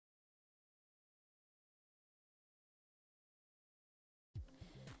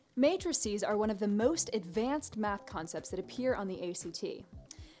Matrices are one of the most advanced math concepts that appear on the ACT.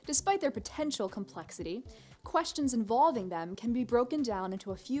 Despite their potential complexity, questions involving them can be broken down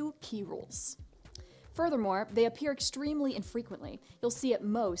into a few key rules. Furthermore, they appear extremely infrequently. You'll see at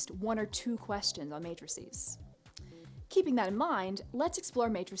most 1 or 2 questions on matrices. Keeping that in mind, let's explore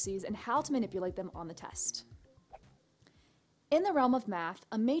matrices and how to manipulate them on the test. In the realm of math,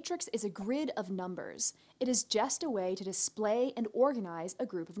 a matrix is a grid of numbers. It is just a way to display and organize a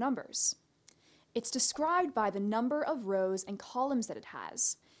group of numbers. It's described by the number of rows and columns that it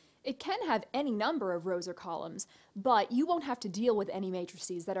has. It can have any number of rows or columns, but you won't have to deal with any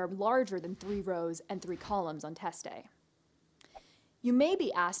matrices that are larger than 3 rows and 3 columns on test day. You may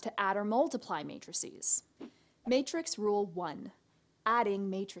be asked to add or multiply matrices. Matrix Rule 1, adding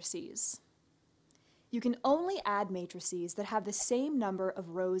matrices. You can only add matrices that have the same number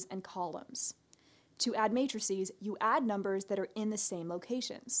of rows and columns. To add matrices, you add numbers that are in the same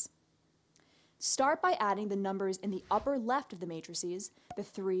locations. Start by adding the numbers in the upper left of the matrices, the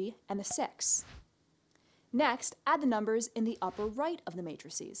 3 and the 6. Next, add the numbers in the upper right of the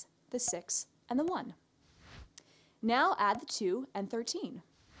matrices, the 6 and the 1. Now add the 2 and 13.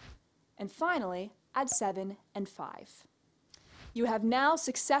 And finally, add 7 and 5. You have now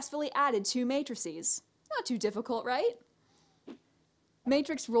successfully added 2 matrices. Not too difficult, right?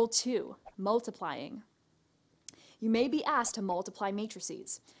 Matrix Rule 2, multiplying. You may be asked to multiply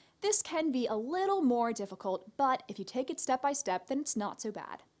matrices. This can be a little more difficult, but if you take it step by step, then it's not so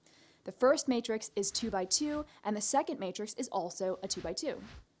bad. The first matrix is 2 by 2, and the second matrix is also a 2 by 2.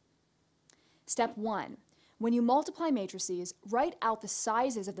 Step 1. When you multiply matrices, write out the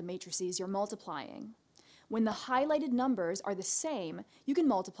sizes of the matrices you're multiplying. When the highlighted numbers are the same, you can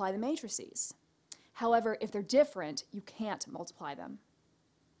multiply the matrices. However, if they're different, you can't multiply them.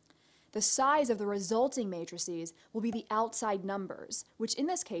 The size of the resulting matrices will be the outside numbers, which in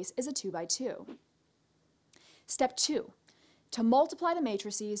this case is a 2 by 2. Step 2. To multiply the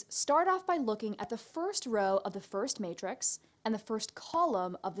matrices, start off by looking at the first row of the first matrix and the first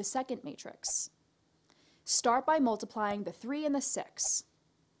column of the second matrix. Start by multiplying the 3 and the 6.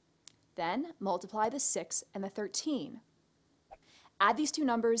 Then multiply the 6 and the 13. Add these two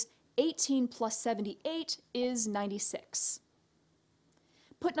numbers. 18 plus 78 is 96.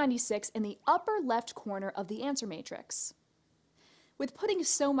 Put 96 in the upper left corner of the answer matrix. With putting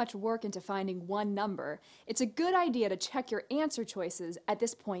so much work into finding one number, it's a good idea to check your answer choices at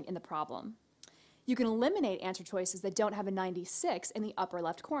this point in the problem. You can eliminate answer choices that don't have a 96 in the upper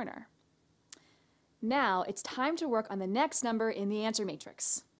left corner. Now it's time to work on the next number in the answer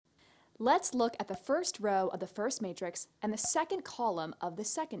matrix. Let's look at the first row of the first matrix and the second column of the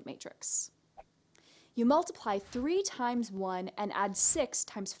second matrix. You multiply 3 times 1 and add 6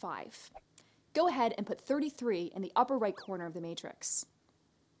 times 5. Go ahead and put 33 in the upper right corner of the matrix.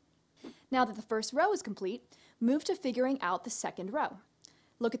 Now that the first row is complete, move to figuring out the second row.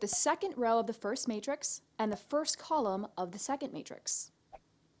 Look at the second row of the first matrix and the first column of the second matrix.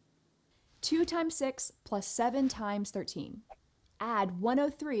 2 times 6 plus 7 times 13. Add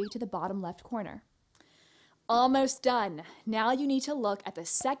 103 to the bottom left corner. Almost done. Now you need to look at the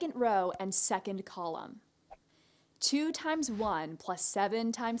second row and second column. 2 times 1 plus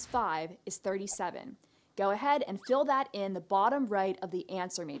 7 times 5 is 37. Go ahead and fill that in the bottom right of the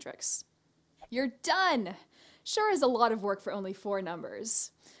answer matrix. You're done! Sure is a lot of work for only 4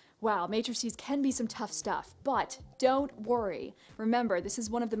 numbers. Wow, matrices can be some tough stuff, but don't worry. Remember, this is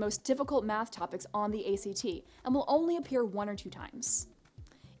one of the most difficult math topics on the ACT and will only appear 1 or 2 times.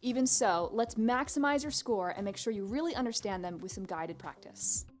 Even so, let's maximize your score and make sure you really understand them with some guided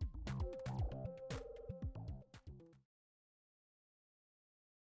practice.